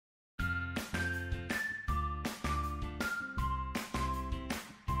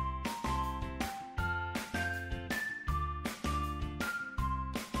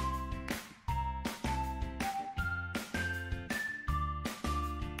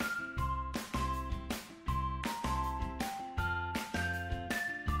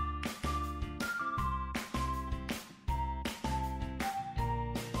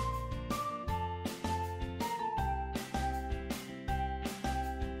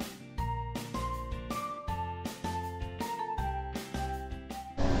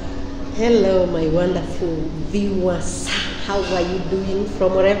Hello, my wonderful viewers. How are you doing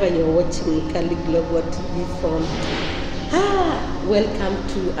from wherever you're watching Kali Global TV from? Welcome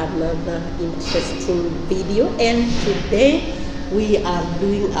to another interesting video, and today we are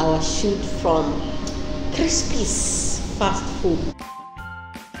doing our shoot from Crispy's fast food.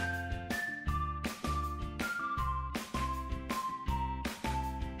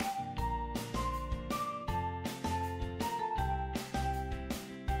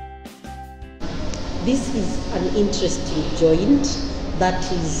 This is an interesting joint that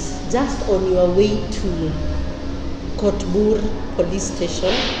is just on your way to Kotbur police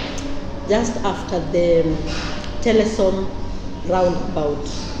station, just after the Telesom roundabout.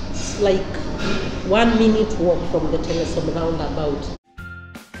 It's like 1 minute walk from the Telesom roundabout.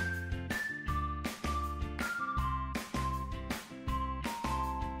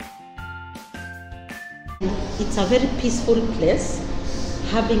 It's a very peaceful place,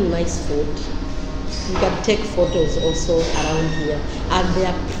 having nice food. You can take photos also around here, and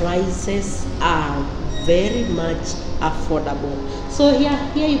their prices are very much affordable. So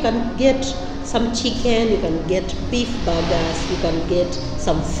here you can get some chicken, you can get beef burgers, you can get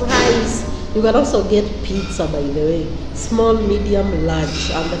some fries, you can also get pizza, by the way, small, medium,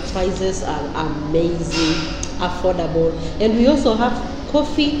 large, and the prices are amazing, affordable. And we also have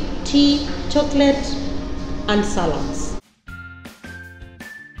coffee, tea, chocolate, and salads.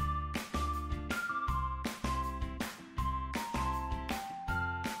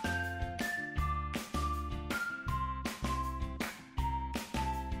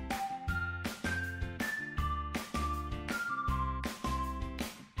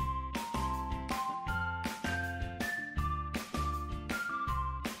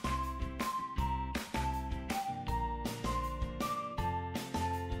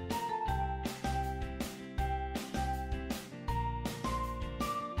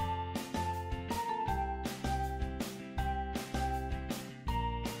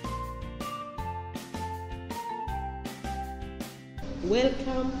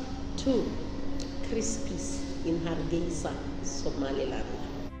 Welcome to Crispy's in Hargeisa, Somaliland.